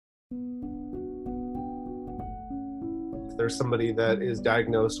there's somebody that is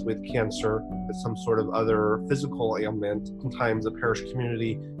diagnosed with cancer, with some sort of other physical ailment, sometimes the parish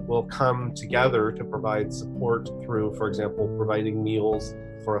community will come together to provide support through, for example, providing meals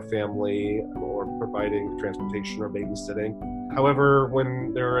for a family or providing transportation or babysitting. However,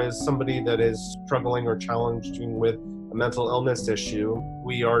 when there is somebody that is struggling or challenging with a mental illness issue,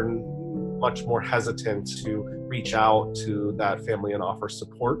 we are much more hesitant to reach out to that family and offer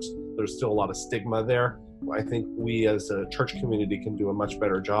support. There's still a lot of stigma there. I think we as a church community can do a much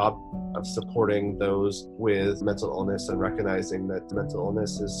better job of supporting those with mental illness and recognizing that mental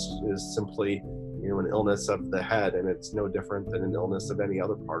illness is simply an illness of the head, and it's no different than an illness of any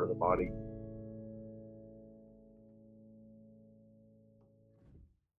other part of the body.